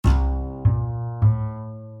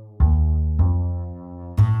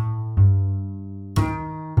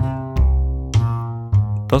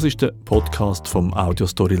Das ist der Podcast vom Audio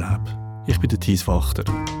Story Lab. Ich bin der Thies Wachter.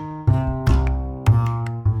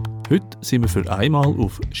 Heute sind wir für einmal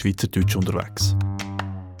auf Schweizerdeutsch unterwegs.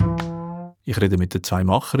 Ich rede mit den 2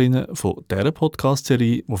 Macherinnen von dieser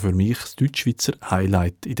Podcast-Serie, die für mich das Deutschschweizer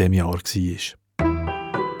Highlight in diesem Jahr war.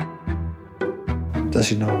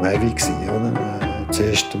 Das war noch heavy, oder?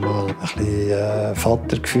 Zuerst einmal ein bisschen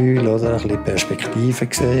Vatergefühl, oder? Ein bisschen Perspektive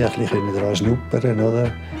gesehen, ein bisschen daran schnuppern,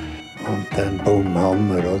 oder? Und dann boom,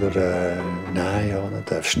 Hammer, oder? Nein, ja, das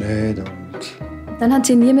darfst du nicht. Und dann hat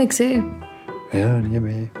sie ihn nie mehr gesehen. Ja, nie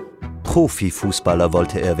mehr. Profifußballer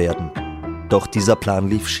wollte er werden. Doch dieser Plan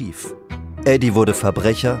lief schief. Eddie wurde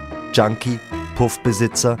Verbrecher, Junkie,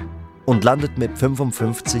 Puffbesitzer und landet mit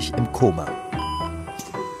 55 im Koma.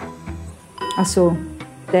 Also,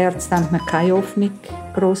 der Arzt hat mir keine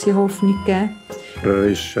grosse Hoffnung gegeben. Er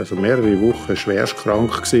war mehrere Wochen schwerst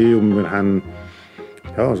krank und wir haben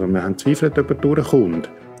Zweifel, ob er durchkommt.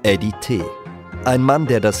 Eddie T. Ein Mann,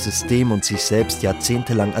 der das System und sich selbst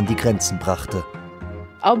jahrzehntelang an die Grenzen brachte.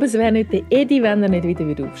 Aber es wäre nicht der Eddie, wenn er nicht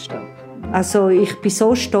wieder aufstehen würde. Also ich bin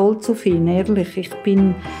so stolz auf ihn, ehrlich. Ich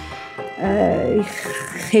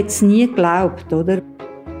hätte es nie geglaubt, oder?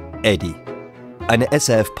 Eddie. Eine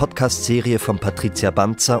SRF-Podcast-Serie von Patricia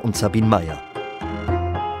Banzer und Sabine Meyer.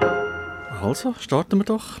 Also, starten wir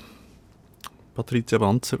doch. Patricia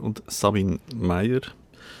Banzer und Sabine Meyer.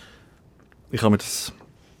 Ich habe mir das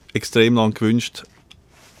extrem lange gewünscht.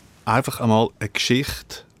 Einfach einmal eine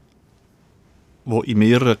Geschichte, die in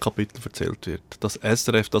mehreren Kapiteln erzählt wird. Dass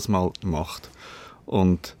SRF das mal macht.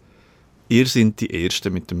 Und ihr seid die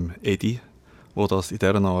Ersten mit dem Eddie, die das in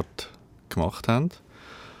dieser Art gemacht haben.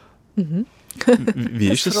 Mhm. Wie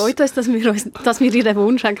ist das? Es freut uns, dass wir Ihren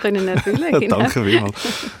Wunsch erfüllen können. Danke vielmals.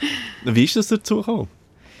 Wie ist das dazu gekommen?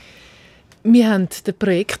 Wir haben den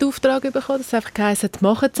Projektauftrag bekommen, das einfach geheißen,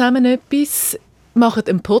 machen zusammen etwas, machen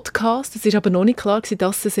einen Podcast. Es war aber noch nicht klar, dass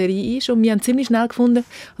es eine Serie ist. Und wir haben ziemlich schnell gefunden,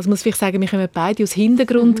 also muss ich sagen, wir kommen beide aus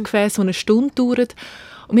Hintergrundgefäß, so eine Stunde dauert.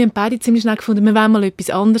 Und wir haben beide ziemlich schnell gefunden, wir wollen mal etwas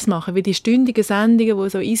anderes machen, weil die stündigen Sendungen, die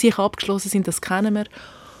so in sich abgeschlossen sind, das kennen wir.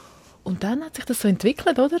 Und dann hat sich das so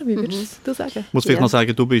entwickelt, oder? Wie würdest du sagen? Ich muss vielleicht noch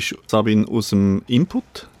sagen, du bist, Sabine, aus dem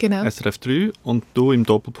Input, genau. SRF 3, und du im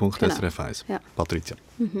Doppelpunkt genau. SRF 1. Ja. Patricia.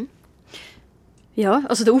 Mhm. Ja,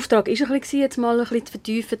 also der Auftrag war jetzt mal ein bisschen zu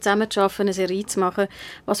vertiefen, zusammenzuarbeiten, eine Serie zu machen.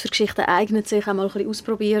 Was für Geschichten eignen sich, auch mal ein bisschen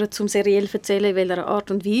ausprobieren, zum seriell zu erzählen, in welcher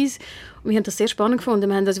Art und Weise. Und wir haben das sehr spannend gefunden.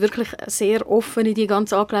 Wir haben das wirklich sehr offen in die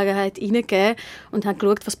ganze Angelegenheit hineingegeben und haben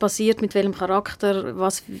geschaut, was passiert, mit welchem Charakter,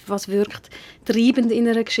 was wirkt treibend in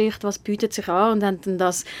einer Geschichte, was bietet sich an, und haben dann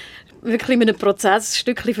das wirklich mit einem Prozess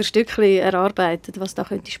Stückchen für Stückchen erarbeitet, was da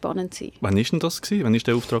könnte spannend sein. Wann war denn das? Wann ist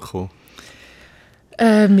der Auftrag gekommen?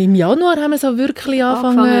 Im Januar haben wir so wirklich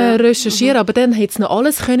angefangen zu recherchieren, aber dann hätte es noch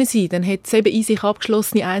alles können sein. Dann hätte es eben in sich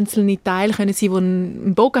abgeschlossene einzelne Teile können sein, die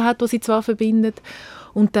einen Bogen hat, der sie zwar verbindet.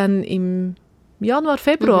 Und dann im Januar,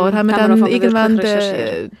 Februar haben wir dann irgendwann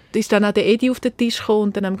ist dann auch der Eddie auf den Tisch gekommen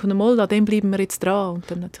und dann haben wir gefunden, mal, an dem bleiben wir jetzt dran, und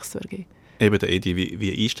dann hat es sich so ergeben. Eben der Eddie,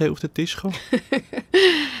 wie ist der auf den Tisch gekommen?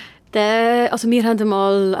 Wir haben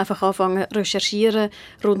einmal einfach angefangen zu recherchieren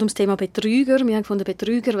rund ums Thema Betrüger. Wir haben gefunden,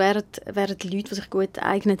 Betrüger wären die Leute, die sich gut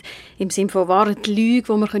eignen, im Sinne von wahren Lügen,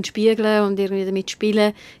 die man spiegeln können und irgendwie damit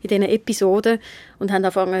spielen in diesen Episoden. Und haben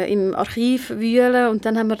angefangen im Archiv zu wühlen. Und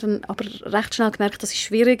dann haben wir dann aber recht schnell gemerkt, das ist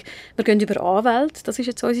schwierig. Wir gehen über Anwälte. Das war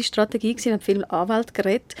jetzt unsere Strategie. Wir haben viel mit Anwälten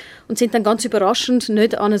geredet und sind dann ganz überraschend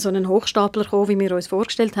nicht an so einen Hochstapler gekommen, wie wir uns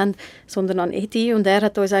vorgestellt haben, sondern an Eddie. Und er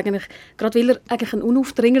hat uns eigentlich, gerade weil er eigentlich ein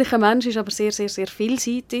unaufdringlicher Mensch ist, aber sehr, sehr, sehr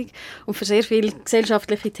vielseitig und für sehr viele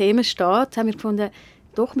gesellschaftliche Themen steht, haben wir gefunden,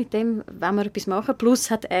 doch mit dem wollen wir etwas machen.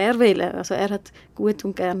 Plus hat er wollen. Also er hat gut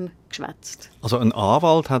und gern geschwätzt. Also ein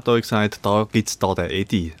Anwalt hat euch gesagt, da gibt es den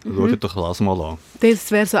Eddie. Schaut doch das mal an.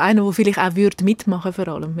 Das wäre so einer, der vielleicht auch mitmachen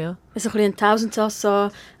würde, vor allem, ja. Also ein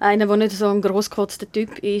Tausendsassa, einer, der nicht so ein grossgekotzter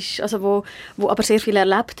Typ ist, also wo aber sehr viel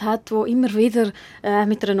erlebt hat, der immer wieder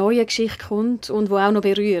mit einer neuen Geschichte kommt und wo auch noch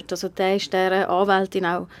berührt. Also der ist der Anwältin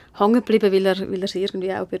auch hängen geblieben, weil er sie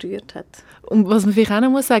irgendwie auch berührt hat. Und was man vielleicht auch noch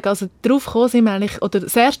muss sagen, also darauf gekommen sind wir eigentlich, oder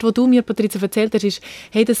das Erste, was du mir, Patricia, erzählt hast, ist,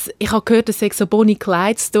 hey, ich habe gehört, das sei so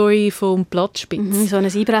Bonnie-Clyde-Story vom Platzspitz. So ein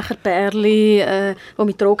Einbrecherpärli, das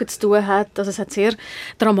mit Drogen zu tun hat. Also es hat sehr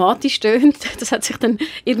dramatisch tönt. Das hat sich dann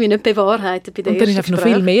irgendwie nicht bewahrheitet bei den ersten Gesprächen. Und dann ist einfach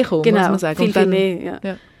noch viel mehr gekommen, genau, muss man sagen. Viel mehr,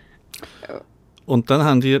 ja. Und dann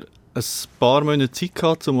habt ihr ein paar Monate Zeit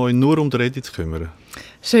gehabt, um euch nur um den Eddie zu kümmern.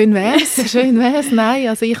 Schön wär's. Nein,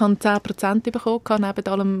 also ich habe 10% bekommen, neben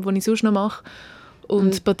allem, was ich sonst noch mache.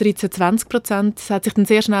 Und Patricia 20%. Es hat sich dann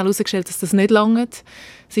sehr schnell herausgestellt, dass das nicht langt.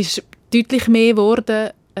 Es ist deutlich mehr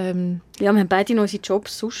geworden, wir haben beide noch unsere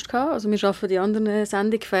Jobs sonst gehabt. Also wir arbeiten die anderen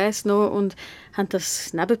Sendegefäße noch und haben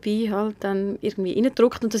das nebenbei halt dann irgendwie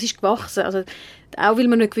reingedruckt und das ist gewachsen. Also auch weil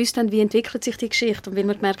wir nicht gewusst haben, wie entwickelt sich die Geschichte und weil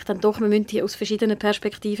wir gemerkt haben, doch, wir müssen die aus verschiedenen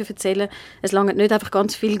Perspektiven erzählen. Es langt nicht einfach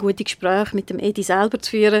ganz viele gute Gespräche mit dem Edi selber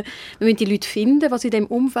zu führen. Wir müssen die Leute finden, was in dem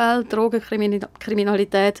Umfeld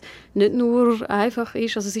Drogenkriminalität nicht nur einfach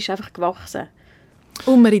ist. Also es ist einfach gewachsen.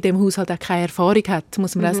 Und man in diesem Haus halt auch keine Erfahrung hat,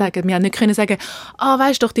 muss man auch sagen. Wir haben nicht können sagen,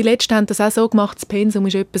 weisst doch, die Letzten haben das auch so gemacht, das Pensum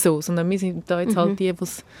ist etwa so. Sondern wir sind da jetzt halt die, die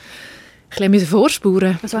es ein bisschen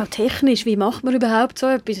vorspuren müssen. Also auch technisch, wie macht man überhaupt so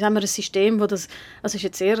etwas? Haben wir ein System, wo das, also ist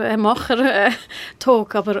jetzt sehr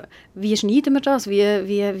Macher-Talk, aber wie schneiden wir das?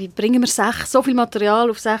 Wie bringen wir so viel Material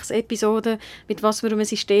auf 6 Episoden? Mit was für einem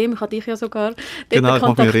System? Ich habe dich ja sogar genau, ich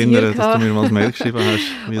kann mich erinnern, dass du mir mal ein Mail geschrieben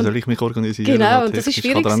hast, wie soll ich mich organisieren? Genau, und das ist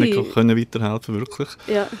schwierig. Ich kann dir auch nicht weiterhelfen, wirklich.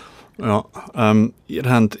 Ja. Ja, ihr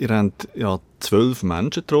habt ja 12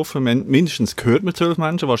 Menschen getroffen. Mindestens gehört man 12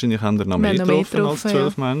 Menschen. Wahrscheinlich haben ihr noch mehr getroffen als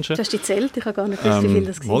 12 Menschen. Du hast die gezählt? Ich habe gar nicht gewusst, wie viele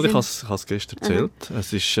das waren. Ich habe es gestern gezählt.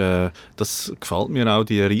 Es ist, das gefällt mir auch,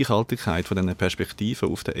 die Reichhaltigkeit von diesen Perspektiven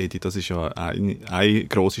auf den Edi. Das ist ja eine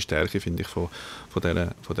grosse Stärke, finde ich, von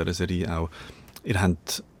dieser Serie auch. Ihr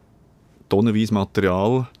habt tonnenweise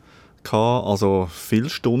Material gehabt, also viele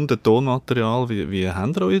Stunden Tonmaterial. Wie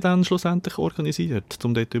habt ihr euch dann schlussendlich organisiert,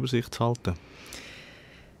 um dort die Übersicht zu halten?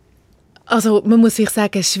 Also man muss sich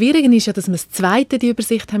sagen, das Schwierige ist ja, dass wir das Zweite die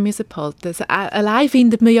Übersicht haben müssen behalten. Also, allein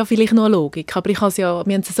findet man ja vielleicht noch eine Logik, aber wir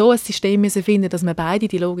haben so ein System müssen finden, dass wir beide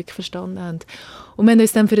die Logik verstanden haben. Und wir haben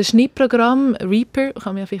uns dann für ein Schnittprogramm, Reaper,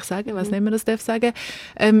 kann man ja vielleicht sagen, ich weiss nicht, ob man das sagen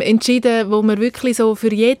darf, entschieden, wo wir wirklich so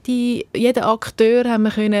für jeden Akteur haben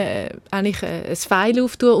wir können, eigentlich ein File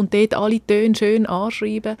auftun und dort alle Töne schön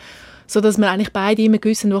anschreiben, sodass wir eigentlich beide immer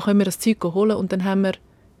wissen, wo können wir das Zeug holen, und dann haben wir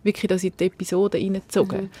wirklich das in die Episode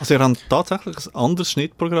reingezogen. Also ihr habt tatsächlich ein anderes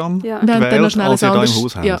Schnittprogramm gewählt, als ihr da im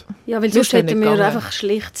Haus habt? Ja, weil sonst hätten wir einfach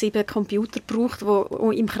schlicht 7 Computer gebraucht,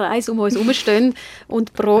 die im Kreis um uns herumstehen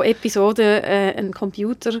und pro Episode einen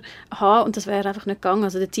Computer haben, und das wäre einfach nicht gegangen.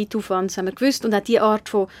 Also den Zeitaufwand, das haben wir gewusst, und auch die Art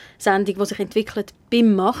von Sendung, die sich entwickelt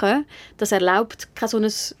beim Machen, das erlaubt kein so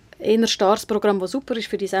ein eher starres Programm, das super ist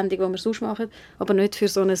für die Sendung, die wir sonst machen, aber nicht für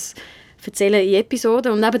so ein Erzählen in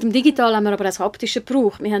Episoden. Und neben dem Digital haben wir aber auch das Haptische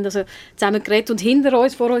gebraucht. Wir haben also zusammen geredet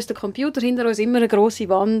und vor uns der Computer, hinter uns immer eine grosse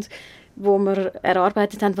Wand, wo wir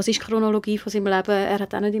erarbeitet haben, was ist die Chronologie von seinem Leben. Er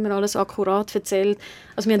hat auch nicht immer alles akkurat erzählt.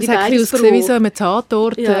 Also wir haben die beides gebraucht. Wie so ein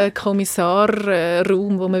Tatort,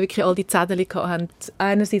 Kommissarraum, wo wir wirklich all die Zettel hatten.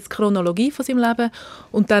 Einerseits die Chronologie von seinem Leben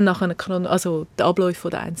und dann nachher also die Abläufe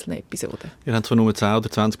der einzelnen Episoden. Ihr habt zwar nur 10 oder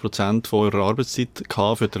 20% von eurer Arbeitszeit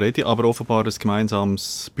für die Rede, aber offenbar ein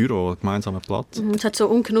gemeinsames Büro, einen gemeinsamen Platz. Es hat so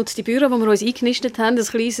ungenutzte Büro, wo wir uns eingenistet haben, ein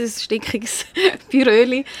kleines, stickiges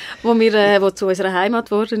Büröli, wo zu unserer Heimat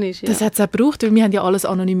geworden ist. Ja. Das hat es auch gebraucht, weil wir haben ja alles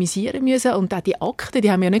anonymisieren müssen, und auch die Akten,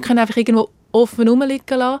 die haben wir ja nicht einfach irgendwo offen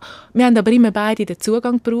rumliegen lassen. Wir haben aber immer beide den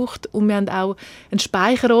Zugang gebraucht, und wir haben auch einen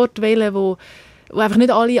Speicherort wählen, wo einfach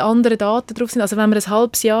nicht alle anderen Daten drauf sind. Also wenn wir ein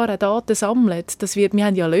halbes Jahr eine Daten sammeln, wir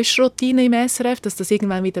haben ja Löschroutinen im SRF, dass das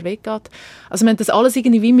irgendwann wieder weggeht. Also wir haben das alles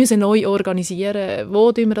irgendwie neu organisieren.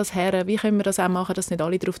 Wo tun wir das her? Wie können wir das auch machen, dass nicht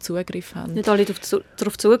alle darauf Zugriff haben? Nicht alle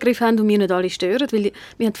darauf Zugriff haben und wir nicht alle stören, weil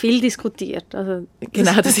wir haben viel diskutiert. Also,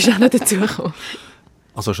 genau, das ist auch noch dazugekommen.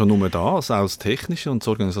 Also schon nur das, auch das Technische und das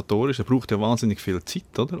Organisatorische, braucht ja wahnsinnig viel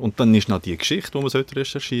Zeit, oder? Und dann ist noch die Geschichte, die man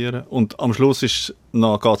recherchieren sollte. Und am Schluss geht es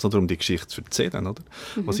noch darum, die Geschichte zu erzählen, oder?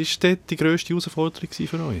 Was war dort die grösste Herausforderung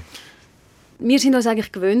für euch? Wir sind uns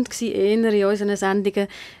eigentlich gewöhnt gewesen, eher in unseren Sendungen.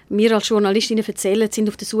 Wir als Journalistinnen erzählen, sind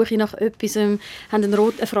auf der Suche nach etwas, haben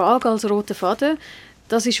eine Frage als roten Faden.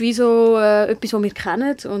 Das ist wie so etwas, was wir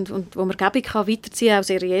kennen und wo man Gebung weiterziehen kann, auch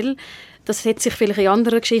seriell. Das hätte sich vielleicht in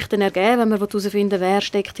anderen Geschichten ergeben, wenn man herausfinden will, wer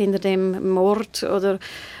steckt hinter dem Mord. Oder,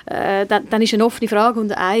 dann ist eine offene Frage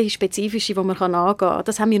und eine spezifische, die man angehen kann.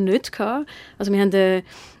 Das haben wir nicht gehabt. Also wir haben eine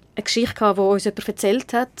Geschichte gehabt, die uns jemand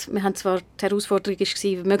erzählt hat. Wir haben zwar, die Herausforderung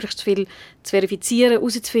war, möglichst viel zu verifizieren,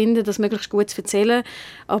 herauszufinden, das möglichst gut zu erzählen.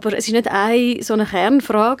 Aber es war nicht so eine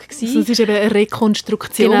Kernfrage. Also es war eben eine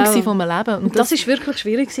Rekonstruktion von einem Leben. Und das war wirklich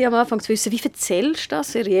schwierig am Anfang zu wissen, wie erzählst du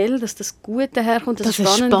das seriell, dass das gut daherkommt, dass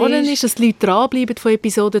es spannend ist. Dass die Leute dranbleiben von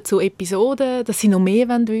Episode zu Episode, dass sie noch mehr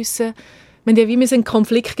wissen wollen. Wir müssen einen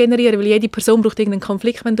Konflikt generieren, weil jede Person braucht irgendeinen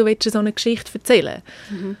Konflikt, wenn du so eine Geschichte erzählen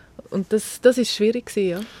willst. Und das war schwierig,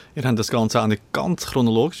 ja. Ihr habt das Ganze auch nicht ganz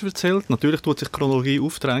chronologisch erzählt. Natürlich tut sich die Chronologie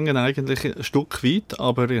aufdrängen, eigentlich ein Stück weit,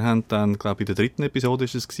 aber ihr habt dann, glaube ich, in der 3. Episode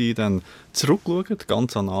ist es gewesen, dann zurückgeschaut,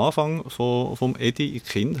 ganz am Anfang vom Edi in die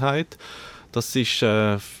Kindheit. Das ist,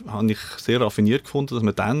 habe ich sehr raffiniert gefunden, dass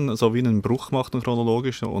man dann so wie einen Bruch macht,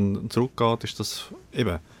 chronologisch, und zurückgeht, ist das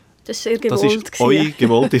eben... Das ist sehr Das gewollt. ist eure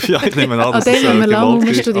gewollte... Ja, ich nehme an, dass An dem haben wir lange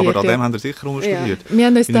gewollt ist, rumstudiert, aber an ja. dem haben wir sicher rumstudiert. Wir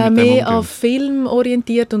haben uns Wie ihr da mit dem mehr an umgeht. Film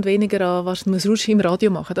orientiert und weniger an, was man sonst im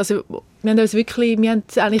Radio macht. Also, wir haben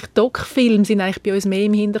eigentlich Doc-Filme sind eigentlich bei uns mehr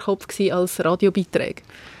im Hinterkopf gewesen als Radiobeiträge.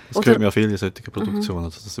 Das gehört mir an viele solche Produktionen.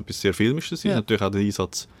 Also, dass es etwas sehr Filmisches ist. Ja. Natürlich auch der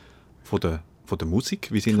Einsatz von der Musik.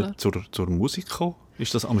 Wie sind Klar. ihr zur Musik gekommen?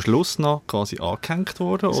 Ist das am Schluss noch quasi angehängt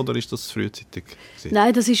worden oder ist das frühzeitig gewesen?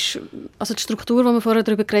 Nein, das ist, also die Struktur, die wir vorher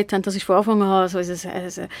darüber geredet haben, das ist von Anfang an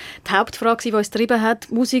die Hauptfrage, die uns getrieben hat.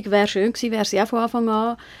 Die Musik wäre schön gewesen, wäre sie auch von Anfang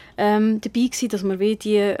an dabei gewesen, dass man wie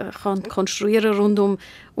die kann konstruieren rund um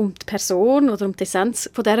die Person oder um die Essenz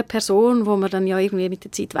von dieser Person, wo man dann ja irgendwie mit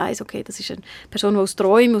der Zeit weiss, okay, das ist eine Person, die aus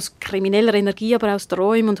Träumen, aus krimineller Energie, aber auch aus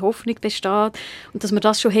Träumen und Hoffnung besteht. Und dass man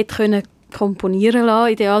das schon hätte können komponieren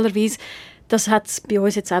lassen, idealerweise. Das hat bei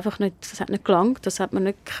uns jetzt einfach nicht, das hat nicht gelangt, das hat man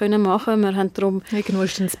nicht können machen. Wir haben darum, Irgendwo war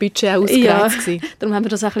dann das Budget auch ausgereizt gewesen. darum haben wir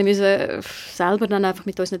das auch ein bisschen selber dann einfach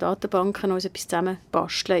mit unseren Datenbanken uns etwas zusammen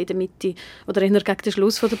basteln in der Mitte oder eher gegen den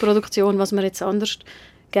Schluss von der Produktion, was wir jetzt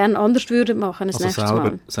gerne anders würden machen das Also nächste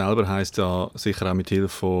Mal. selber heisst ja sicher auch mit Hilfe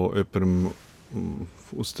von jemandem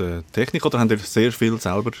aus der Technik, oder habt ihr sehr viel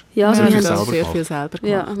selber, Ja, also wir wir haben haben das selber sehr gemacht? viel selber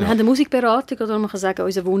Ja, gemacht. wir haben eine Musikberatung, oder man kann sagen,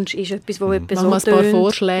 unser Wunsch ist etwas, wo etwas so Manchmal ein paar tönt.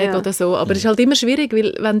 Vorschläge Ja. oder so. Aber es ist halt immer schwierig,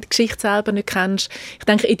 weil wenn du die Geschichte selber nicht kennst, ich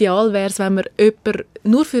denke, ideal wäre es, wenn man jemanden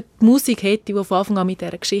nur für die Musik hätte, der von Anfang an mit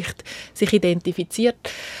dieser Geschichte sich identifiziert.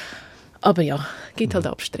 Aber ja, es gibt halt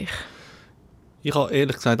Abstriche. Ich habe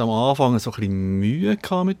ehrlich gesagt am Anfang so ein bisschen Mühe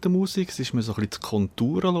gehabt mit der Musik. Es war mir so ein bisschen zu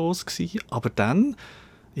konturenlos gewesen. Aber dann,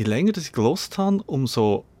 je länger ich gehört habe,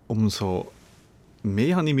 umso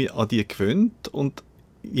mehr habe ich mich an die gewöhnt. Und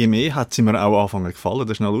je mehr hat sie mir auch angefangen gefallen.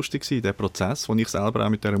 Das war noch lustig, der Prozess, den ich selber auch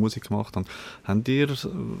mit dieser Musik gemacht habe. Habt ihr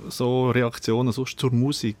so Reaktionen sonst zur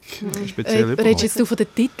Musik speziell Redest bekommen? jetzt du von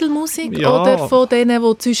der Titelmusik Ja. oder von denen,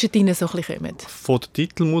 die zwischen ihnen so ein bisschen kommen? Von der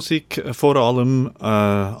Titelmusik vor allem,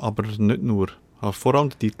 aber nicht nur. Vor allem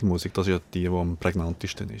die Titelmusik, das ist ja die am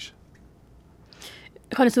prägnantesten ist.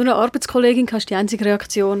 Ich habe jetzt nur eine Arbeitskollegin, das ist die einzige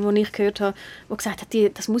Reaktion, die ich gehört habe, die gesagt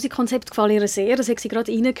hat, das Musikkonzept gefällt ihr sehr, das hat sie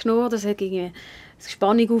gerade reingenommen, das hat irgendwie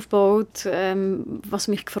Spannung aufgebaut, was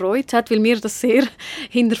mich gefreut hat, weil wir das sehr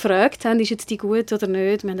hinterfragt haben, ist jetzt die gut oder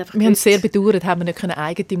nicht. Wir haben es sehr bedauert, haben wir nicht eine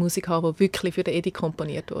eigene Musik haben, die wirklich für den Edi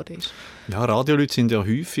komponiert wurde. Ja, Radioleute sind ja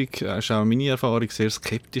häufig, das ist auch meine Erfahrung, sehr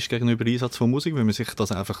skeptisch gegenüber Einsatz von Musik, weil man sich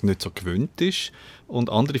das einfach nicht so gewöhnt ist.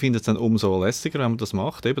 Und andere finden es dann umso lässiger, wenn man das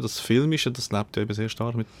macht. Eben das Filmische, das lebt ja eben sehr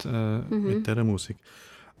stark mit dieser Musik.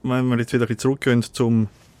 Wenn wir jetzt wieder ein bisschen zurückgehen zum,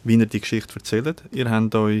 wie ihr die Geschichte erzählt. Ihr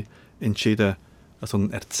habt euch entschieden, so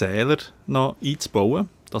einen Erzähler noch einzubauen,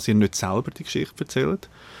 dass ihr nicht selber die Geschichte erzählt.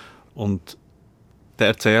 Und der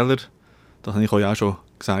Erzähler, das habe ich euch auch schon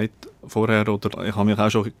gesagt vorher, oder ich habe mich auch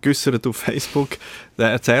schon geäussert auf Facebook, den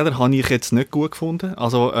Erzähler habe ich jetzt nicht gut gefunden.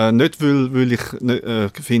 Also nicht, weil ich nicht,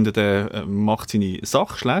 finde, der macht seine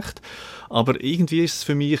Sache schlecht, aber irgendwie ist es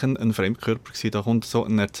für mich ein Fremdkörper gewesen. Da kommt so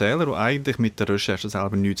ein Erzähler, der eigentlich mit der Recherche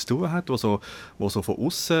selber nichts zu tun hat, der so von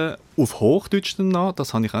außen auf Hochdeutsch dann,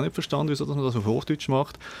 das habe ich auch nicht verstanden, wieso dass man das auf Hochdeutsch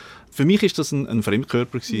macht. Für mich ist das ein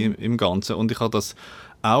Fremdkörper gewesen im Ganzen, und ich habe das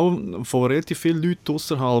auch von relativ vielen Leuten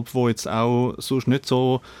außerhalb, die jetzt auch sonst nicht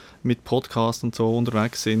so mit Podcasts und so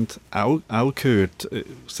unterwegs sind, auch gehört.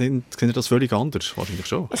 Sehen das völlig anders? Wahrscheinlich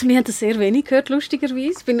schon. Also wir haben das sehr wenig gehört,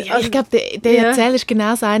 lustigerweise. Ich glaube, der Erzähler ist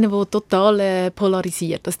genau so einer, der total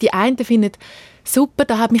polarisiert. Also die einen finden, super,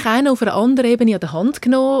 da hat mich einer auf einer anderen Ebene an der Hand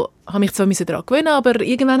genommen, habe mich zwar daran gewöhnen, aber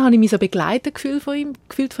irgendwann habe ich mich so begleitet gefühlt von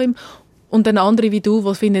ihm. Und dann andere wie du,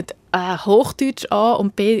 die finden, Hochdeutsch A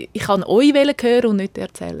und B, ich kann euch hören und nicht den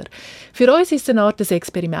Erzähler. Für uns war es eine Art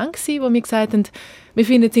Experiment, wo wir gesagt haben, wir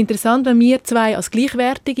finden es interessant, wenn wir zwei als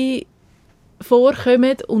Gleichwertige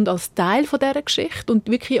vorkommen und als Teil von dieser Geschichte und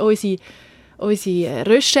wirklich unsere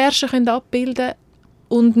Recherchen abbilden können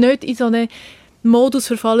und nicht in so einen Modus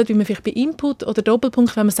verfallen, wie wir vielleicht bei Input oder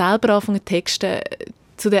Doppelpunkt, wenn wir selber anfangen, Texte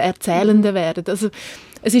zu den Erzählenden werden. Also,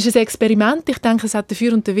 es ist ein Experiment, ich denke, es hat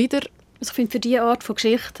dafür und dawider. Also ich finde, für diese Art von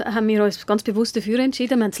Geschichte haben wir uns ganz bewusst dafür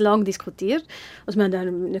entschieden. Wir haben es lange diskutiert. Also wir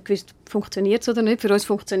haben nicht gewusst, funktioniert es oder nicht. Für uns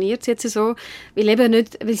funktioniert es jetzt so, weil es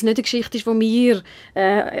nicht eine Geschichte ist, wo wir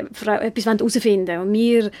etwas herausfinden wollen. Und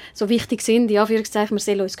wir so wichtig sind, in Anführungszeichen, wir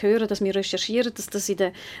sollen uns hören, dass wir recherchieren, dass das in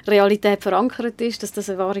der Realität verankert ist, dass das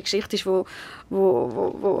eine wahre Geschichte ist, wo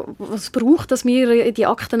es braucht, dass wir die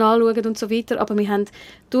Akten anschauen und so weiter. Aber wir haben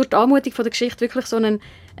durch die Anmutung von der Geschichte wirklich so einen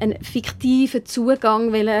einen fiktiven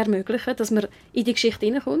Zugang ermöglichen, dass man in die Geschichte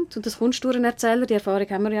hineinkommt. Und das kommst du durch einen Erzähler. Die Erfahrung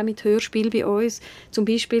haben wir ja mit Hörspielen bei uns zum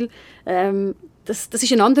Beispiel. Das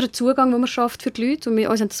ist ein anderer Zugang, den man schafft für die Leute. Und wir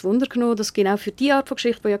uns haben das Wunder genommen, dass genau für die Art von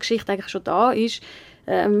Geschichte, wo ja Geschichte eigentlich schon da ist,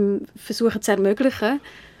 versuchen zu ermöglichen.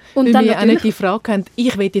 Und weil dann wir auch nicht die Frage haben,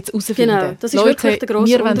 ich will jetzt herausfinden. Genau, das ist Leute, wirklich der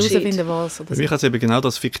grosse wir wollen Unterschied. herausfinden, was. Oder Für mich hat es eben genau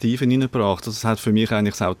das Fiktive reingebracht. Das hat für mich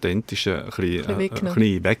eigentlich das Authentische ein bisschen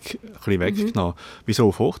weggenommen. Wieso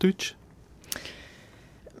auf Hochdeutsch?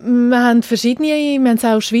 Wir haben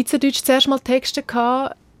auch Schweizerdeutsch zuerst mal Texte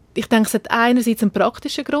gehabt. Ich denke, es hat einerseits einen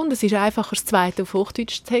praktischen Grund. Es ist einfacher, das Zweite auf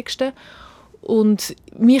Hochdeutsch zu texten. Und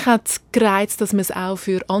mich hat es gereizt, dass man es auch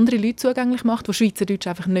für andere Leute zugänglich macht, die Schweizerdeutsch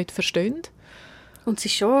einfach nicht verstehen. Und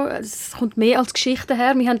es kommt mehr als Geschichte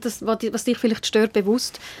her. Wir haben das, was dich vielleicht stört,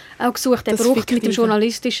 bewusst auch gesucht. Der Bruch mit dem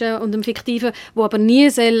Journalistischen und dem Fiktiven, wo aber nie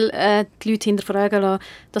die Leute hinterfragen lassen,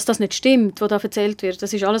 dass das nicht stimmt, was da erzählt wird.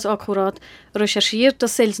 Das ist alles akkurat recherchiert.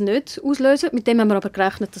 Das soll es nicht auslösen. Mit dem haben wir aber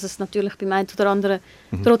gerechnet, dass es natürlich beim einen oder anderen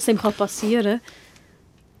trotzdem passieren kann.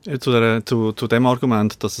 Zu dem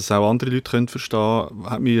Argument, dass es auch andere Leute verstehen können,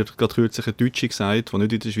 hat mir gerade kürzlich eine Deutsche gesagt, die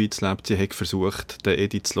nicht in der Schweiz lebt, sie hat versucht, den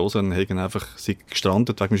Edit zu hören und hat einfach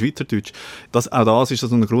gestrandet wegen dem Schweizerdeutsch. Auch das ist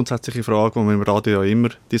also eine grundsätzliche Frage, die man im Radio ja immer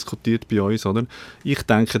diskutiert bei uns. Oder? Ich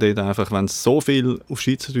denke dort einfach, wenn es so viel auf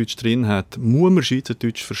Schweizerdeutsch drin hat, muss man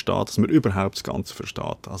Schweizerdeutsch verstehen, dass man überhaupt das Ganze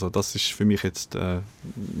versteht. Also das ist für mich jetzt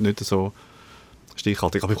nicht so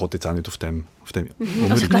stichhaltig, aber ich wollte jetzt auch nicht auf dem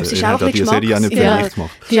Also ich glaube, es ist auch die Serie auch nicht für mich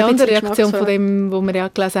gemacht. Die andere Reaktion von dem, was wir ja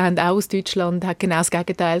gelesen haben, auch aus Deutschland, hat genau das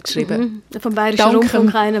Gegenteil geschrieben. Vom Bayerischen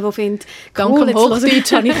Rundfunk einer, der findet, dank dem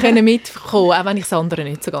Hochdeutsch konnte ich mitkommen, auch wenn ich das andere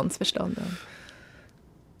nicht so ganz verstanden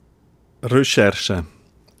habe. Recherche.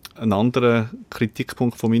 Ein anderer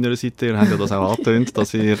Kritikpunkt von meiner Seite, ihr habt ja das auch angetönt,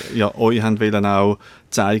 dass ihr ja euch auch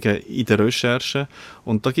zeigen in der Recherche.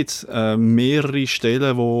 Und da gibt es mehrere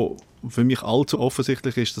Stellen, wo für mich allzu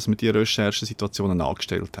offensichtlich ist, dass man die Recherchesituationen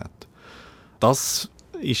angestellt hat. Das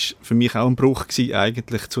ist für mich auch ein Bruch gewesen,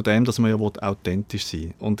 eigentlich zu dem, dass man ja authentisch sein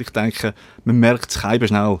will. Und ich denke, man merkt es keinem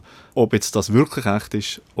schnell, ob jetzt das wirklich echt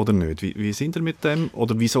ist oder nicht. Wie sind ihr mit dem?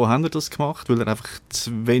 Oder wieso haben ihr das gemacht? Weil ihr einfach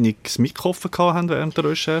zu wenig das Mic offen hatten während der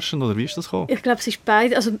Recherchen? Oder wie ist das gekommen? Ich glaube, es ist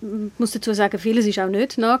beide. Also, ich muss dazu sagen, vieles ist auch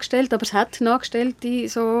nicht nachgestellt, aber es hat nachgestellte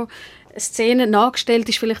so Szenen nachgestellt,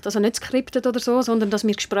 ist vielleicht also nicht skriptet oder so, sondern dass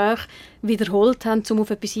wir Gespräche wiederholt haben, um auf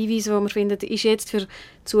etwas hinzuweisen, wo wir finden, ist jetzt für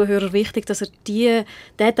Zuhörer wichtig, dass er diesen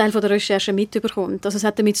Teil von der Recherche mitbekommt. Also es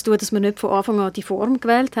hat damit zu tun, dass wir nicht von Anfang an die Form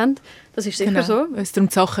gewählt haben. Das ist sicher so. Weil es darum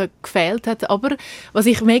die Sachen gefehlt hat. Aber was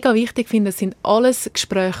ich mega wichtig finde, sind alles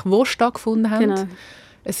Gespräche, die stattgefunden haben. Genau.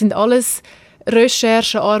 Es sind alles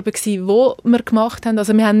Recherchearbeit, die wir gemacht haben.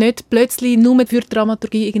 Also wir haben nicht plötzlich nur für die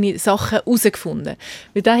Dramaturgie irgendwie Sachen herausgefunden.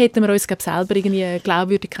 Weil da hätten wir uns selber irgendwie eine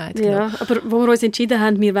Glaubwürdigkeit genommen. Ja, aber wo wir uns entschieden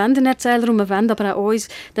haben, wir wollen einen Erzähler und wir wollen aber auch uns,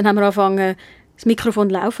 dann haben wir angefangen, das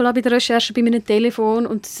Mikrofon laufen lassen bei der Recherche, bei meinem Telefon,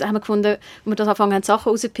 und haben wir gefunden, als wir das angefangen haben, Sachen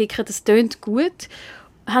rauszupicken, das tönt gut.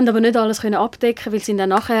 Haben aber nicht alles abdecken, weil sind dann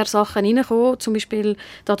nachher Sachen reingekommen, zum Beispiel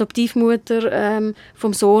die Adoptivmutter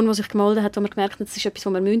vom Sohn, der sich gemeldet hat, wo wir gemerkt haben, das ist etwas,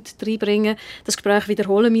 was wir reinbringen müssen. Das Gespräch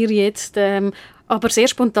wiederholen wir jetzt, aber sehr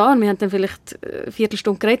spontan. Wir haben dann vielleicht eine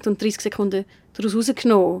Viertelstunde geredet und 30 Sekunden daraus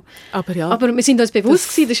rausgenommen. Aber wir sind uns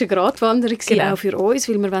bewusst gewesen, das war eine Gratwanderung auch für uns,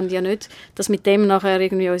 weil wir wollen ja nicht, dass mit dem nachher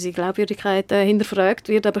irgendwie unsere Glaubwürdigkeit hinterfragt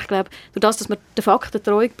wird. Aber ich glaube, durch das, dass wir den Fakten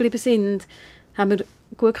treu geblieben sind, haben wir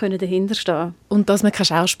gut dahinter stehen. Und dass wir keine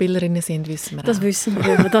Schauspielerinnen sind, wissen wir das auch. Wissen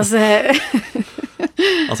wir. Das,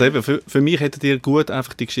 also eben, für mich hättet ihr gut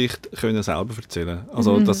einfach die Geschichte können selber erzählen.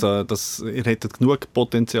 Also ihr hättet genug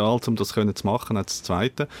Potenzial, um das zu machen. Das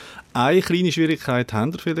Zweite. Eine kleine Schwierigkeit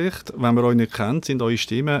habt ihr vielleicht, wenn man euch nicht kennt, sind eure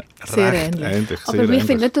Stimmen sehr recht ähnlich. Aber ich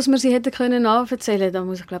finde nicht, dass wir sie hätten können nacherzählen. Da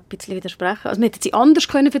muss ich glaube ein bisschen widersprechen. Also wir hätten sie anders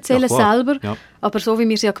können erzählen selber, aber so wie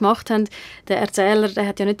wir sie ja gemacht haben, der Erzähler, der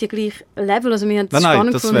hat ja nicht die gleiche Level. Also wir haben nein,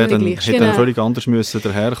 das hätte dann völlig anders müssen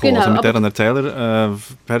daherkommen. Also mit dieser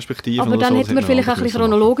Erzählerperspektive. Aber dann hätten wir vielleicht auch ein bisschen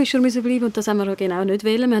chronologischer müssen bleiben, und das haben wir genau nicht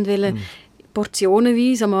wollen. Wir wollten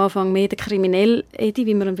portionenweise am Anfang mehr den kriminellen Edi,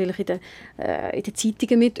 wie man ihn vielleicht in den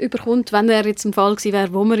Zeitungen mitbekommt, wenn er jetzt ein Fall gewesen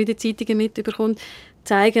wäre, wo man in den Zeitungen mitbekommt,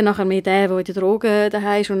 zeigen, nachher mehr der in den Drogen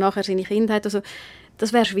daheim ist und nachher seine Kindheit. Also,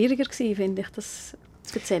 das wäre schwieriger gewesen, finde ich, das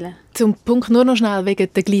zu erzählen. Zum Punkt nur noch schnell wegen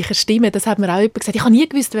der gleichen Stimme, das hat mir auch jemand gesagt. Ich habe nie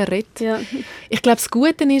gewusst, wer redet. Ja. Ich glaube, das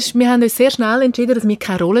Gute ist, wir haben uns sehr schnell entschieden, dass wir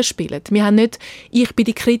keine Rolle spielen. Wir haben nicht, ich bin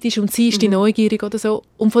die kritisch und sie ist die neugierig oder so.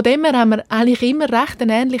 Und von dem her haben wir eigentlich immer recht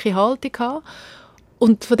eine ähnliche Haltung gehabt.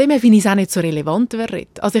 Und von dem her finde ich es auch nicht so relevant, wer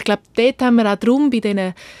redet. Also ich glaube, dort haben wir auch darum, bei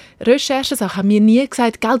diesen Recherchen-Sachen, haben wir nie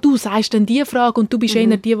gesagt, gell, du sagst dann diese Frage und du bist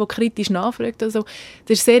eher die kritisch nachfragt. Also,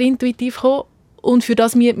 das ist sehr intuitiv gekommen. Und für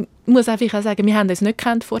das, ich muss einfach auch sagen, wir haben uns nicht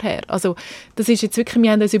gekannt vorher. Also, das ist jetzt wirklich,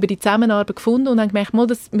 wir haben uns über die Zusammenarbeit gefunden und haben gemerkt,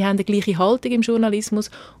 wir haben die gleiche Haltung im Journalismus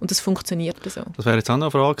und das funktioniert so. Das wäre jetzt auch noch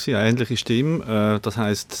eine Frage gewesen, eine ähnliche Stimme. Das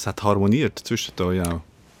heisst, es hat harmoniert zwischen euch auch.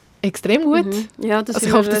 Extrem gut. Ja, das also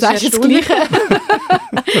ich hoffe, du sagst jetzt das Gleiche.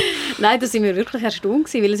 Nein, da sind wir wirklich erstaunt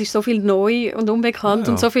gewesen, weil es ist so viel neu und unbekannt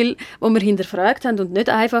und so viel, was wir hinterfragt haben und nicht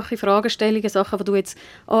einfache Fragestellungen, Sachen, die du jetzt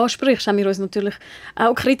ansprichst, haben wir uns natürlich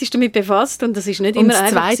auch kritisch damit befasst und das ist nicht immer einfach.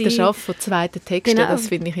 Und das zweite Schaffen von zweiten Texten, genau. Das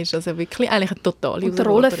finde ich ist also wirklich eigentlich eine totale Und die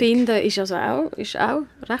Rolle finden ist also auch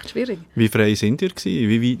recht schwierig. Wie frei sind ihr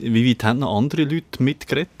gewesen? Wie weit haben noch andere Leute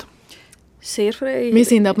mitgeredet? Sehr frei. Wir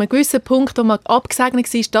sind ab einem gewissen Punkt, wo man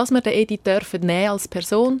abgesegnet war, dass wir den Edith dürfen nehmen als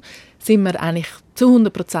Person, sind wir eigentlich zu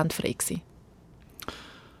 100% frei gewesen.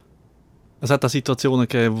 Es hat auch Situationen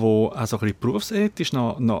gegeben, die auch so ein bisschen berufsethisch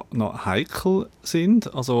noch heikel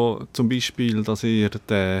sind. Also zum Beispiel, dass ihr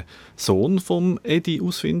den Sohn vom Edi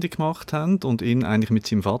ausfindig gemacht habt und ihn eigentlich mit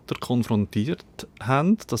seinem Vater konfrontiert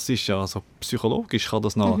habt. Das ist ja so psychologisch, kann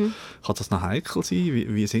das noch heikel sein.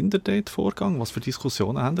 Wie sind ihr dort vorgegangen? Was für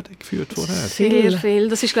Diskussionen habt ihr dort geführt vorher? Sehr viel.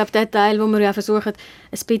 Das ist, glaube ich, der Teil, wo wir ja versuchen,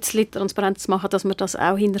 ein bisschen transparent zu machen, dass wir das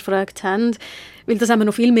auch hinterfragt haben. Weil das haben wir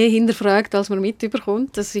noch viel mehr hinterfragt, als man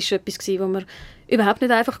mitbekommt. Das war etwas, was wir überhaupt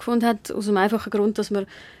nicht einfach gefunden haben, aus dem einfachen Grund, dass wir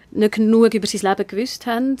nicht genug über sein Leben gewusst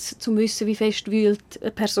haben, um zu wissen, wie fest wühlt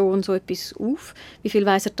eine Person so etwas auf, wie viel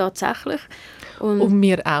weiss er tatsächlich. Und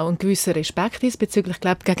wir auch einen gewissen Respekt diesbezüglich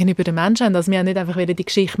gegenüber den Menschen haben. Also wir haben nicht einfach wieder die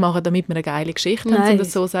Geschichte machen, damit wir eine geile Geschichte haben, um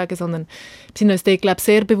das so sagen, sondern wir sind uns dort,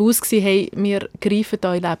 sehr bewusst gewesen, hey, wir greifen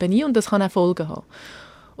euer Leben ein und das kann auch Folgen haben.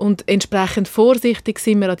 Und entsprechend vorsichtig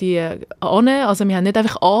sind wir an die an. Also wir haben nicht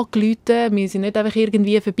einfach angerufen, wir sind nicht einfach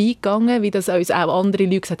irgendwie vorbeigegangen, wie das uns auch andere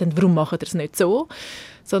Leute gesagt haben, warum machen ihr es nicht so?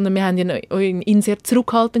 Sondern wir haben ihn sehr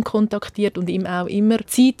zurückhaltend kontaktiert und ihm auch immer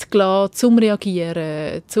Zeit gelassen, zum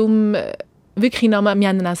Reagieren, zum wirklich, wir haben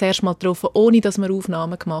ihn auch das erste Mal getroffen, ohne dass wir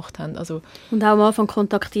Aufnahmen gemacht haben. Also und auch am Anfang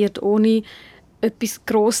kontaktiert, ohne etwas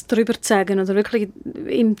gross darüber zu sagen oder wirklich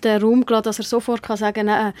ihm den Raum gelassen, dass er sofort sagen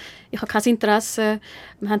kann, ich habe kein Interesse,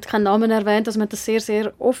 wir haben keinen Namen erwähnt, also wir haben das sehr,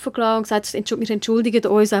 sehr offen gelassen und gesagt, wir entschuldigen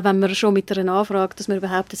uns, auch wenn wir schon mit einer Anfrage, dass wir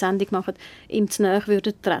überhaupt eine Sendung machen, ihm zu nahe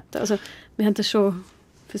würden treten. Also wir haben das schon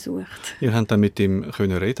versucht. Ihr habt dann mit ihm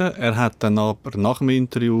reden. Er hat dann aber nach dem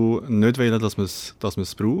Interview nicht wollen, dass man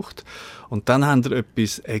es braucht. Und dann habt ihr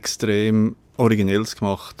etwas extrem Originelles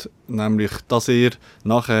gemacht, nämlich, dass ihr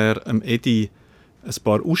nachher Edi ein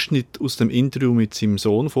paar Ausschnitte aus dem Interview mit seinem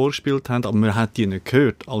Sohn vorgespielt habt, aber man hat die nicht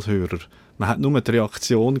gehört als Hörer. Man hat nur die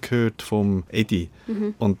Reaktion gehört vom Edi.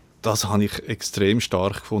 Und das habe ich extrem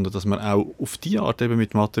stark gefunden, dass man auch auf diese Art eben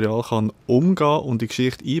mit Material kann umgehen und die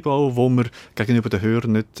Geschichte einbauen, wo man gegenüber den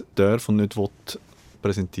Hörern nicht darf und nicht will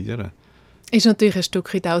präsentieren. Ist natürlich ein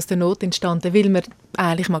Stück weit aus der Not entstanden, weil wir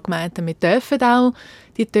eigentlich mal gemeint haben, wir dürfen auch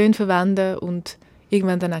die Töne verwenden und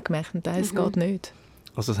irgendwann dann auch gemerkt haben, es geht nicht.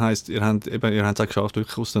 Also das heisst, ihr habt es auch geschafft,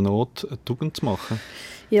 wirklich aus der Not eine Tugend zu machen?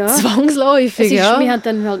 Ja. Zwangsläufig, ja. Wir haben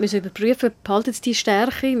dann halt überprüfen, behalten die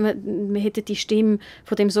Stärke. Wir hätten die Stimme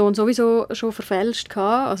von dem Sohn sowieso schon verfälscht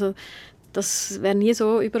gehabt. Also das wäre nie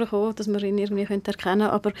so übergekommen, dass man ihn irgendwie erkennen könnte.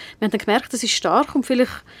 Aber wir haben dann gemerkt, das ist stark und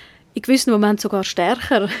vielleicht in gewissen Momenten sogar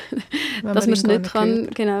stärker, dass man es nicht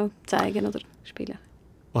kann, zeigen oder spielen.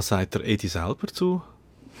 Was sagt der Edi selber zu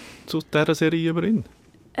dieser Serie über ihn?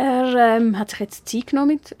 Er hat sich jetzt Zeit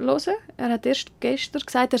genommen mit Hören. Er hat erst gestern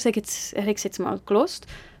gesagt, er hätte es jetzt mal gehört.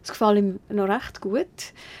 Es gefällt ihm noch recht gut.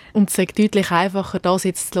 Und es ist deutlich einfacher, das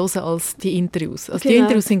jetzt zu hören, als die Interviews. Also die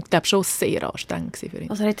Interviews sind, glaube ich, schon sehr anstrengend für ihn.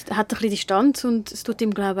 Also er hat ein bisschen Distanz und es tut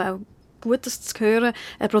ihm, glaube ich, auch gut, das zu hören.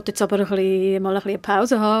 Er wollte jetzt aber mal ein bisschen eine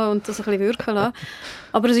Pause haben und das ein bisschen wirken lassen.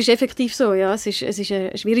 Aber es ist effektiv so, ja. Es ist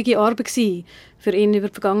eine schwierige Arbeit gewesen, für ihn über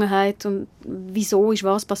die Vergangenheit und wieso ist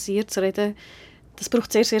was passiert zu reden. Das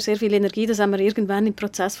braucht sehr, sehr, sehr viel Energie. Das haben wir irgendwann im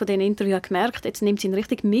Prozess von diesen Interviews gemerkt. Jetzt nimmt es ihn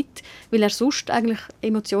richtig mit, weil er sonst eigentlich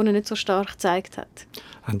Emotionen nicht so stark gezeigt hat.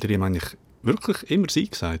 Habt ihr ihm eigentlich wirklich immer «sie»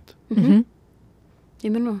 gesagt?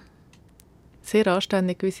 Immer noch. Sehr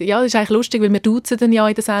anständig. Ja, das ist eigentlich lustig, weil wir duzen dann ja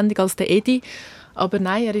in der Sendung als der Edi. Aber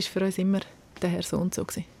nein, er war für uns immer der Herr so und so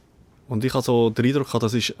gewesen. Und ich habe so den Eindruck,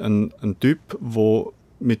 das ist ein Typ, der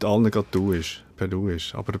mit allen per Du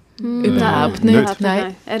ist. Aber überhaupt nicht.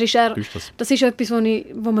 Nein. Das ist etwas, wo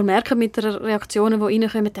wir merken mit den Reaktionen, die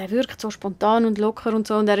reinkommen. Der wirkt so spontan und locker und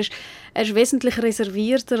so. Und er ist wesentlich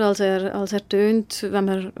reservierter, als er tönt, wenn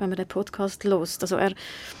man den Podcast hört. Also er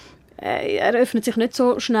er öffnet sich nicht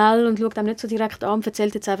so schnell und schaut einem nicht so direkt an,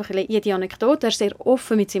 erzählt jetzt einfach jede Anekdote. Er ist sehr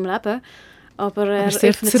offen mit seinem Leben, aber er sehr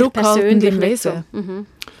öffnet sich persönlich im nicht so. Wesen.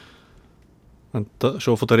 Wenn du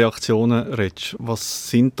schon von den Reaktionen redest, was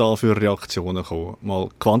sind da für Reaktionen gekommen? Mal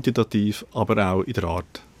quantitativ, aber auch in der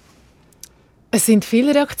Art. Es sind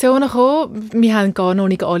viele Reaktionen gekommen. Wir haben gar noch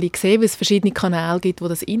nicht alle gesehen, weil es verschiedene Kanäle gibt, wo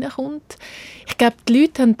das reinkommt. Ich glaube, die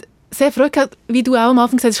Leute haben sehr Freude gehabt, wie du auch am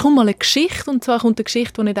Anfang gesagt hast, es kommt mal eine Geschichte, und zwar kommt eine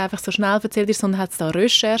Geschichte, die nicht einfach so schnell erzählt ist, sondern hat es da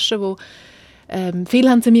Recherchen, wo viele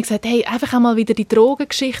haben zu mir gesagt, hey, einfach einmal wieder die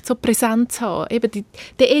Drogengeschichte so präsent zu haben. Eben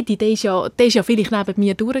der Edi, der ist ja vielleicht neben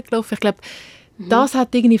mir durchgelaufen. Ich glaube, das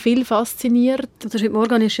hat irgendwie viel fasziniert. Oder heute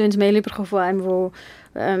Morgen habe ich ein schönes Mail bekommen von einem, der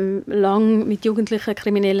lang mit jugendlichen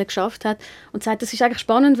Kriminellen geschafft hat und sagt, das ist eigentlich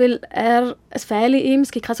spannend, weil es fehle ihm,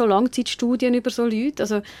 es gibt keine so Langzeitstudien über so Leute.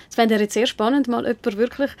 Also das fände er jetzt sehr spannend, mal jemanden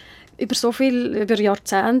wirklich über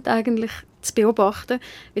Jahrzehnte eigentlich zu beobachten,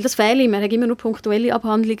 weil das fehle ihm. Er hat immer nur punktuelle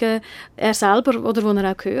Abhandlungen, er selber oder wo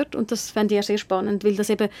er auch gehört, und das fände ich sehr spannend, weil das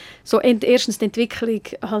eben so erstens die Entwicklung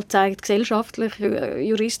halt zeigt, gesellschaftlich,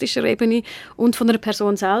 juristischer Ebene und von einer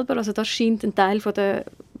Person selber. Also das scheint ein Teil von der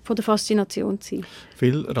Faszination zu sein.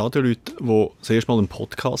 Viele Radioleute, die zuerst mal einen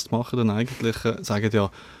Podcast machen, dann eigentlich sagen ja,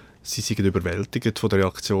 sie sind überwältigt von den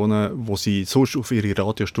Reaktionen, die sie sonst auf ihre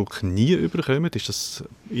Radiostücke nie überkommen. Ist das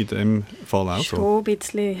in dem Fall auch so? Schon ein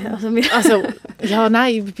bisschen. Ja,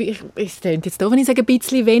 nein, es klingt jetzt doof, wenn ich sage, ein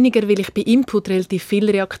bisschen weniger, weil ich bei Input relativ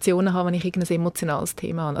viele Reaktionen habe, wenn ich irgendein emotionales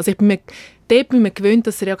Thema habe. Also ich bin mir gewöhnt,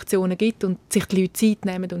 dass es Reaktionen gibt und sich die Leute Zeit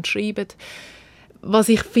nehmen und schreiben. Was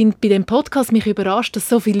ich finde bei dem Podcast mich überrascht, dass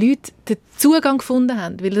so viele Leute den Zugang gefunden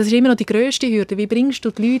haben. Weil das ist immer noch die grösste Hürde. Wie bringst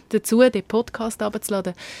du die Leute dazu, den Podcast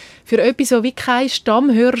herunterzuladen? Für etwas, das wie keine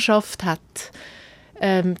Stammhörerschaft hat.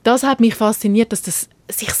 Das hat mich fasziniert, dass das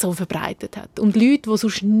sich so verbreitet hat. Und Leute, die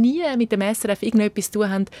sonst nie mit dem SRF irgendetwas zu tun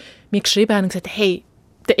haben, mir geschrieben haben und gesagt, hey,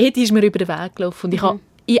 der Edi ist mir über den Weg gelaufen. Und ich habe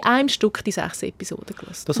in einem Stück die 6 Episoden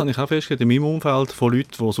gelassen. Das habe ich auch festgestellt in meinem Umfeld von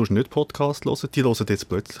Leuten, die sonst nicht Podcast hören. Die hören jetzt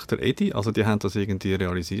plötzlich den Edi, also die haben das irgendwie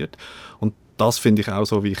realisiert. Und das finde ich auch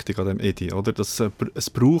so wichtig an dem Edi, oder? Es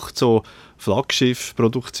braucht so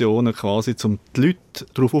Flaggschiff-Produktionen quasi, um die Leute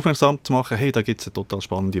darauf aufmerksam zu machen, hey, da gibt es eine total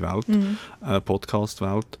spannende Welt,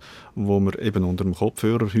 Podcast-Welt, wo man eben unter dem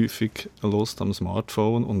Kopfhörer häufig hört, am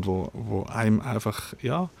Smartphone, und wo einem einfach,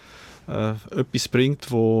 ja, etwas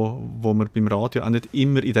bringt, wo man beim Radio auch nicht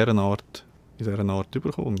immer in dieser Art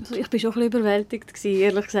überkommt. Also ich war schon ein bisschen überwältigt,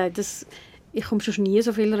 ehrlich gesagt. Ich komme schon nie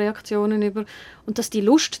so viele Reaktionen über. Und dass die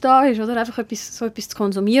Lust da ist, oder? Einfach so etwas zu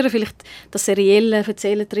konsumieren. Vielleicht das serielle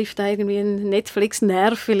Erzählen trifft auch irgendwie einen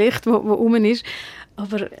Netflix-Nerv, vielleicht, wo rum ist.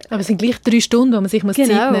 Aber es sind gleich 3 Stunden, wo man sich Zeit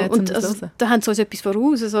nehmen muss, um das zu hören. Da haben sie uns etwas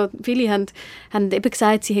voraus. Also viele haben eben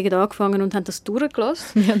gesagt, sie hätten angefangen und haben das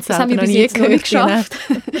durchgelassen. Das haben wir bis jetzt noch nicht geschafft.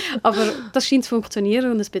 Aber das scheint zu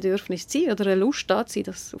funktionieren und ein Bedürfnis zu sein oder eine Lust da zu sein,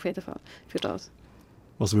 das auf jeden Fall für das.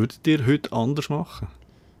 Was würdet ihr heute anders machen?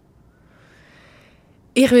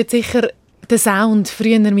 Ich würde sicher den Sound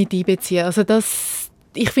früher mit einbeziehen. Also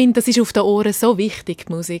ich finde, das ist auf den Ohren so wichtig,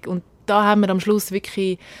 die Musik. Und da haben wir am Schluss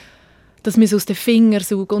wirklich, dass wir es aus den Fingern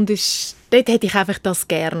saugen. Und dort hätte ich einfach das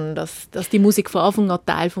gern, dass die Musik von Anfang an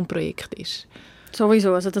Teil des Projekts ist.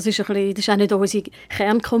 Sowieso. Also das ist auch nicht unsere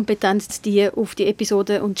Kernkompetenz, die auf die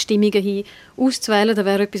Episoden und die Stimmungen hin auszuwählen. Da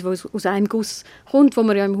wäre etwas, was aus einem Guss kommt, wo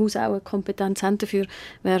wir ja im Haus auch eine Kompetenz haben dafür,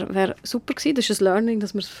 wäre super gewesen. Das ist ein Learning,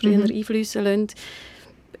 dass wir es früher einfließen lassen.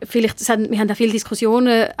 Wir haben auch viele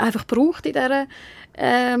Diskussionen einfach gebraucht in dieser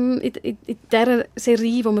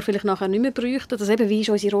Serie, die wir vielleicht nachher nicht mehr bräuchten. Das eben, wie ist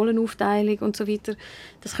unsere Rollenaufteilung und so weiter.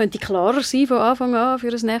 Das könnte klarer sein von Anfang an für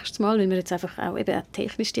das nächste Mal, weil wir jetzt einfach auch eben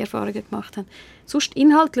technisch die Erfahrungen gemacht haben. Sonst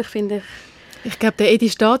inhaltlich finde ich... Ich glaube, der Edi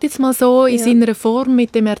steht jetzt mal so in seiner Form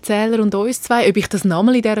mit dem Erzähler und uns zwei. Ob ich das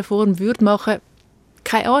nochmal in dieser Form würde machen,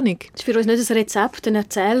 keine Ahnung. Das ist für uns nicht ein Rezept, ein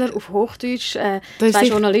Erzähler auf Hochdeutsch, 2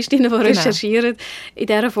 Journalistinnen, die recherchieren. In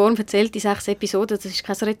dieser Form erzählt die 6 Episoden. Das ist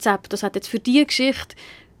kein Rezept. Das hat jetzt für diese Geschichte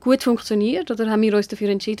gut funktioniert, oder haben wir uns dafür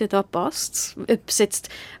entschieden, da passt es. Ob es jetzt,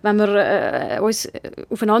 wenn wir uns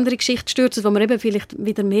auf eine andere Geschichte stürzen, wo wir eben vielleicht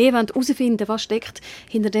wieder mehr herausfinden wollen, was steckt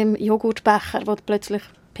hinter dem Joghurtbecher, der plötzlich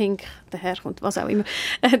pink daherkommt, was auch immer,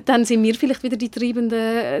 dann sind wir vielleicht wieder die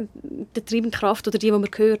treibende Kraft oder die man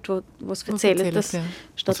hört, die es erzählen. Das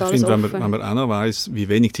steht also alles offen. Wenn man auch noch weiss, wie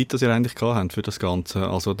wenig Zeit das ihr eigentlich gehabt habt für das Ganze,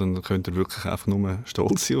 also dann könnt ihr wirklich einfach nur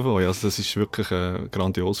stolz sein auf euch. Also das ist wirklich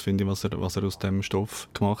grandios, finde ich, was ihr aus dem Stoff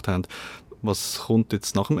gemacht habt. Was kommt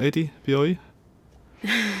jetzt nach dem Edi bei euch?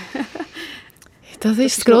 Das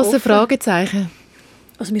ist das grosse Fragezeichen.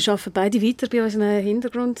 Also wir arbeiten beide weiter bei unseren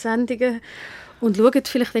Hintergrundsendungen und schauen,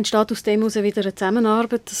 vielleicht entsteht aus dem heraus wieder eine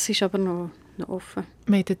Zusammenarbeit. Das ist aber noch noch offen.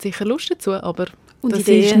 Wir hätten sicher Lust dazu, aber Und das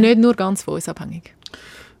Ideen. ist nicht nur ganz von uns abhängig.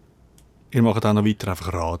 Ihr macht auch noch weiter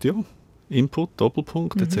einfach Radio, Input,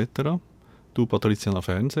 Doppelpunkt etc. Du, Patricia, noch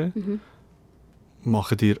Fernsehen.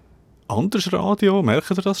 Macht ihr anderes Radio?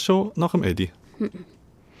 Merkt ihr das schon nach dem Edi?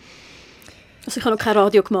 Also ich habe noch kein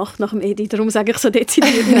Radio gemacht nach dem Edi, darum sage ich so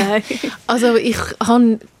dezidiert nein. Also ich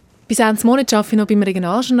habe bis Ende Monat arbeite ich noch beim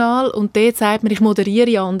Regionaljournal und dort sagt man, ich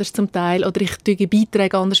moderiere anders zum Teil oder ich tue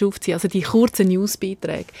Beiträge anders aufziehen, also die kurzen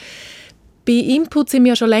Newsbeiträge. Bei Input sind wir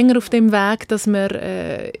ja schon länger auf dem Weg, dass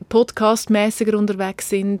wir podcastmäßiger unterwegs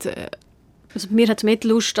sind. Also mir hat mehr die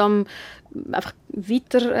Lust einfach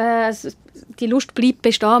weiter, die Lust bleibt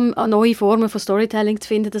bestehen, an neue Formen von Storytelling zu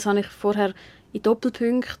finden. Das habe ich vorher in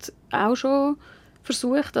Doppelpunkt auch schon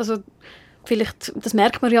versucht. Also vielleicht, das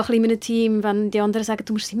merkt man ja ein bisschen in einem Team, wenn die anderen sagen,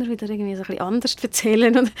 du musst immer wieder irgendwie so ein bisschen anders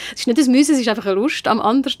erzählen. Und es ist nicht das Müssen, es ist einfach eine Lust, am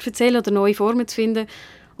anders zu erzählen oder neue Formen zu finden.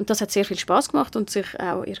 Und das hat sehr viel Spaß gemacht und sich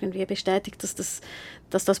auch irgendwie bestätigt, dass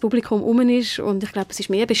das Publikum um ist. Und ich glaube, es ist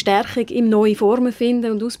mehr Bestärkung im neue Formen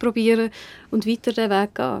finden und ausprobieren und weiter den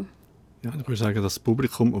Weg gehen. Ja, ich würde sagen, das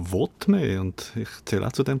Publikum will mehr und ich zähle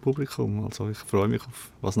auch zu dem Publikum. Also ich freue mich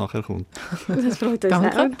auf, was nachher kommt. Das freut uns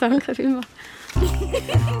Danke. auch. Danke vielmals.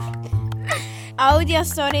 Audio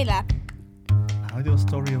Story Lab. Audio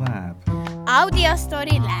Story Lab. Audio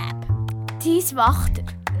Story Lab. Dies Wachter.